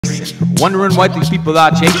Wondering what these people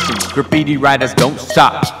are chasing. Graffiti writers don't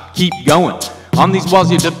stop, keep going. On these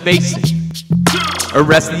walls you're defacing.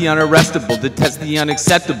 Arrest the unarrestable, detest the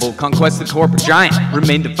unacceptable. Conquest the corporate giant,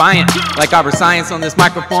 remain defiant. Like our science on this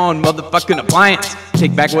microphone, motherfucking appliance.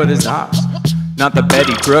 Take back what is ours, not the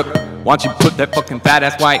Betty Crook. Why don't you put that fucking fat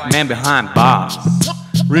ass white man behind bars?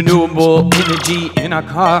 Renewable energy in our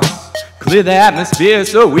cars. Clear the atmosphere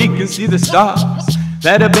so we can see the stars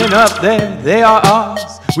that have been up there, they are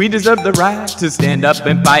ours. We deserve the right to stand up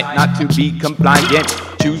and fight, not to be compliant.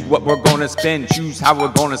 Choose what we're gonna spend, choose how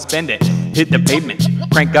we're gonna spend it. Hit the pavement,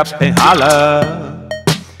 crank up and holla.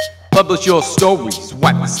 Publish your stories,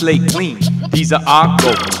 wipe my slate clean. These are our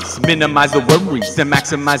goals. Minimize the worries and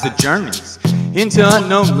maximize the journeys into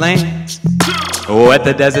unknown lands. Oh, at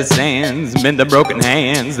the desert sands, mend the broken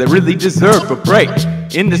hands that really deserve a break.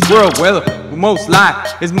 In this world where most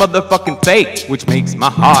life is motherfucking fake, which makes my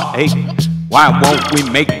heart ache. Why won't we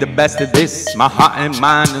make the best of this? My heart and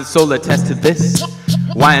mind and soul attest to this.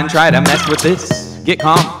 Why and try to mess with this? Get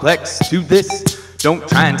complex to this. Don't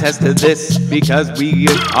try and test to this, because we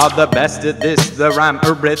are the best at this. The rhyme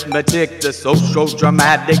arithmetic, the social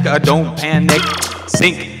dramatic. Don't panic,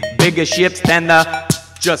 sink bigger ships than the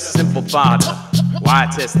just simple fodder. Why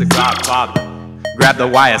test the Godfather? Grab the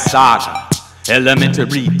wire saga.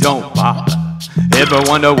 Elementary, don't bother. Ever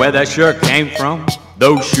wonder where that shirt came from?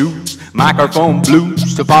 Those shoes, microphone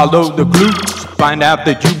blues. To follow the clues, find out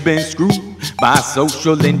that you've been screwed by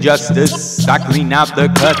social injustice. I clean out the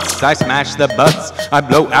cuts, I smash the butts, I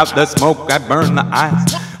blow out the smoke, I burn the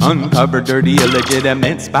eyes, uncover dirty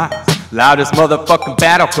illegitimate spots. Loudest motherfucking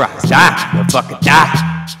battle cries, die, fucking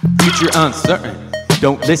die. Future uncertain,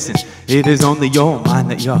 don't listen, it is only your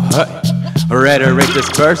mind that you're hurting. Rhetoric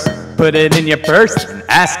dispersing, put it in your purse and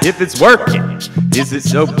ask if it's working. Is it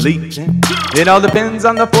so bleeding? It all depends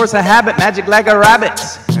on the force of habit, magic like a rabbit.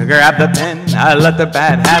 Grab the pen, I let the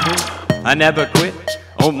bad habit. I never quit,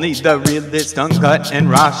 only the realest, uncut and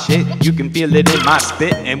raw shit. You can feel it in my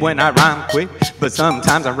spit, and when I rhyme quick, but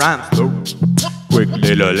sometimes I rhyme slow. Quick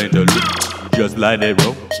little interlude, just let it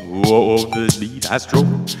roll. Whoa, the beat I stroll.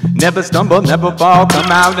 Never stumble, never fall,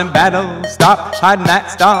 come out and battle. Stop hiding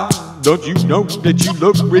that star. Don't you know that you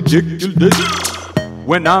look ridiculous?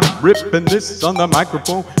 When I'm ripping this on the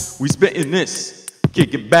microphone, we spitting this.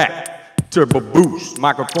 Kick it back, turbo boost,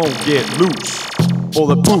 microphone get loose.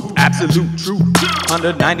 Bulletproof, absolute truth,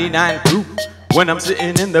 199 proof. When I'm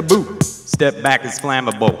sitting in the booth, step back is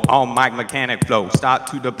flammable. All mic mechanic flow, start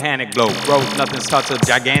to the panic blow. Growth, nothing starts a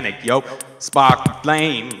gigantic, yo. Spark the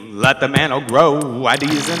flame, let the mantle grow.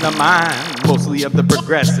 Ideas in the mind, mostly of the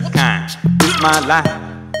progressive kind. It's my life,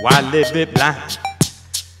 why live it blind?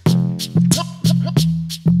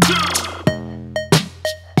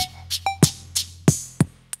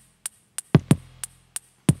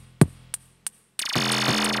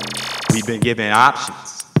 We've been given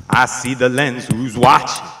options. I see the lens, who's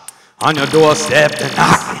watching? On your doorstep, they're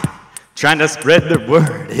knocking, trying to spread the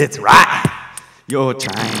word, it's right. You're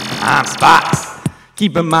trying to find spots,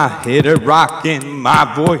 keeping my head a rocking.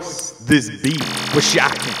 My voice, this beat was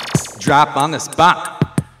shocking. Drop on the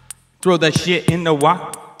spot, throw that shit in the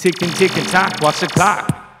wok. Tick and tock, watch the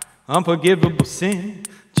clock. Unforgivable sin,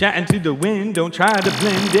 chatting to the wind. Don't try to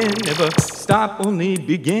blend in, never stop, only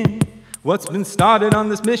begin. What's been started on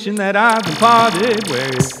this mission that I've imparted? Where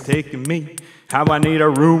it's taking me? How I need a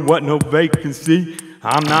room, what no vacancy.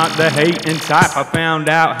 I'm not the hating type, I found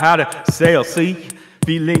out how to sail sea.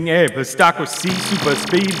 Feeling aristocracy, super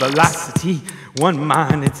speed, velocity. One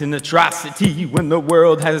mind, it's an atrocity when the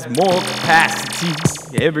world has more capacity.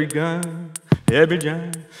 Every gun, every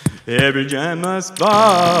giant must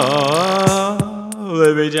fall.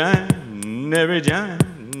 Every giant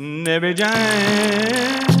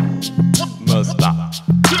must stop,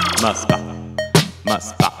 must stop, must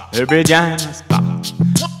stop. Every giant must stop,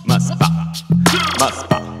 must stop, must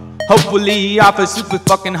stop. Hopefully off a super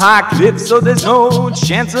fucking high cliff, so there's no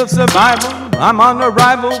chance of survival. I'm on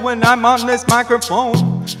arrival when I'm on this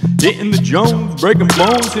microphone. Hitting the Jones, breaking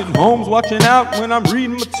bones, hitting homes, watching out when I'm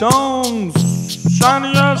reading my tones.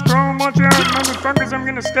 Shiny ass chrome, watch out, motherfuckers, I'm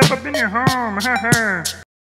gonna step up in your home.